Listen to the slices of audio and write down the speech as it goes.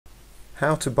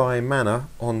how to buy mana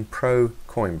on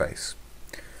pro.coinbase.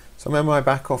 So I'm in my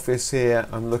back office here,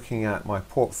 I'm looking at my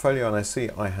portfolio and I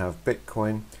see I have Bitcoin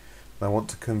and I want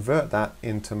to convert that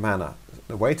into mana.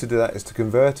 The way to do that is to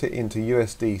convert it into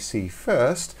USDC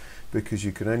first, because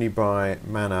you can only buy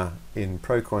mana in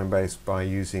pro.coinbase by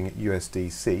using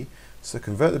USDC. So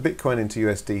convert the Bitcoin into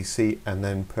USDC and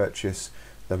then purchase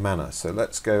the mana. So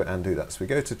let's go and do that. So we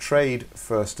go to trade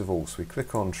first of all. So we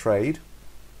click on trade.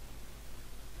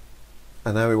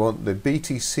 And now we want the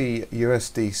BTC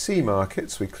USDC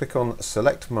market. So we click on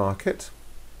select market.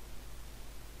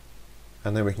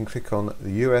 And then we can click on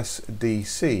the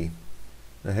USDC.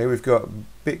 Now here we've got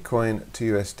Bitcoin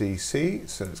to USDC.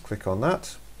 So let's click on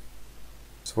that.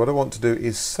 So what I want to do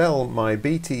is sell my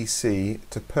BTC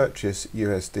to purchase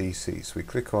USDC. So we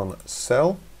click on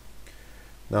sell.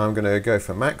 Now I'm going to go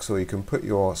for max, or you can put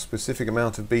your specific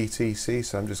amount of BTC.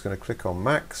 So I'm just going to click on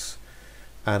max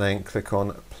and then click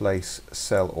on place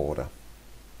sell order.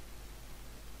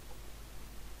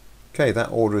 Okay,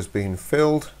 that order has been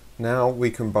filled. Now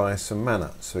we can buy some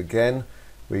mana. So again,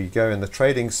 we go in the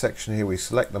trading section here, we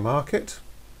select the market.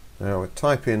 Now we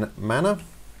type in mana.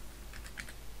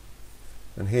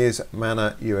 And here's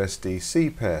mana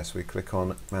USDC pair. So we click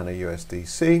on mana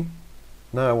USDC.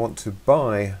 Now I want to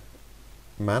buy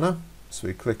mana. So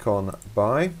we click on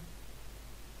buy.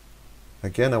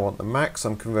 Again, I want the max.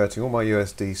 I'm converting all my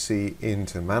USDC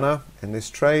into mana in this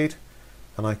trade.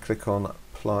 And I click on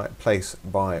place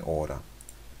buy order.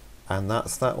 And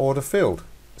that's that order filled.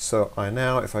 So I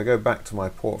now, if I go back to my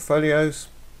portfolios,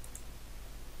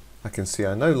 I can see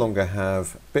I no longer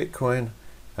have Bitcoin,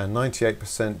 and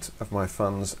 98% of my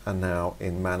funds are now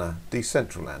in mana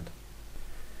Decentraland.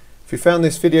 If you found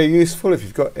this video useful, if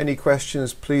you've got any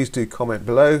questions, please do comment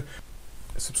below.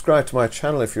 Subscribe to my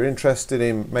channel if you're interested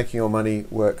in making your money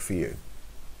work for you.